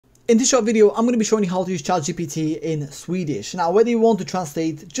In this short video, I'm going to be showing you how to use ChatGPT in Swedish. Now, whether you want to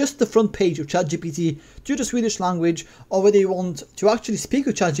translate just the front page of ChatGPT to the Swedish language, or whether you want to actually speak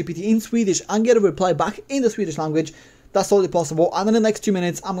with ChatGPT in Swedish and get a reply back in the Swedish language, that's totally possible. And in the next 2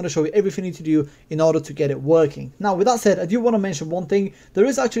 minutes, I'm going to show you everything you need to do in order to get it working. Now, with that said, I do want to mention one thing. There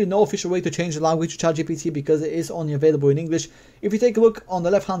is actually no official way to change the language to ChatGPT because it is only available in English. If you take a look on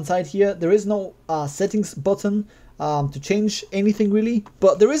the left-hand side here, there is no settings button to change anything really,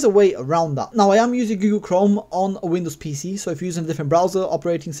 but there is a way around that. Now, I am using Google Chrome on a Windows PC, so if you're using a different browser,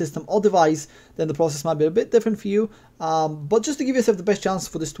 operating system or device, then the process might be a bit different for you. But just to give yourself the best chance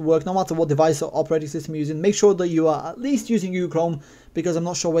for this to work, no matter what device or operating system you're using, make sure that you are at least using Google Chrome, because I'm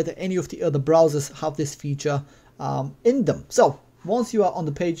not sure whether any of the other browsers have this feature in them. So once you are on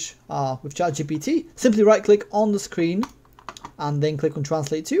the page with ChatGPT, simply right click on the screen and then click on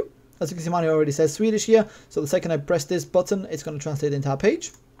Translate To. As you can see, mine already says Swedish here, so the second I press this button, it's going to translate the entire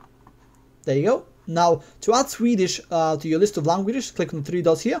page. There you go. Now, to add Swedish to your list of languages, click on the 3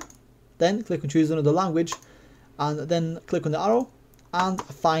 dots here, then click on Choose Another Language, and then click on the arrow and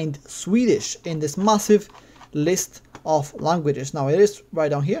find Swedish in this massive list of languages. Now, it is right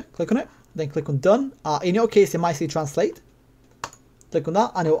down here. Click on it, then click on Done. In your case, it might say Translate. Click on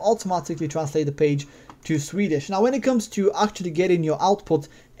that, and it will automatically translate the page to Swedish. Now, when it comes to actually getting your output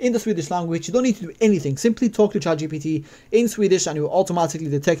in the Swedish language, you don't need to do anything. Simply talk to ChatGPT in Swedish and it will automatically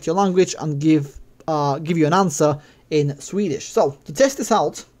detect your language and give you an answer in Swedish. So to test this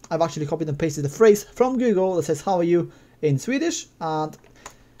out, I've actually copied and pasted the phrase from Google that says, "How are you?" in Swedish, and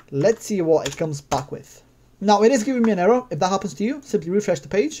let's see what it comes back with. Now, it is giving me an error. If that happens to you, simply refresh the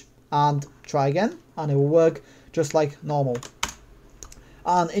page and try again, and it will work just like normal.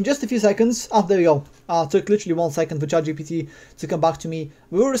 And in just a few seconds, there we go. Took literally 1 second for ChatGPT to come back to me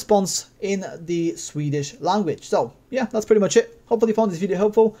with a response in the Swedish language. So yeah, that's pretty much it. Hopefully you found this video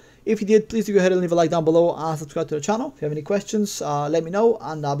helpful. If you did, please do go ahead and leave a like down below and subscribe to the channel. If you have any questions, let me know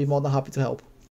and I'll be more than happy to help.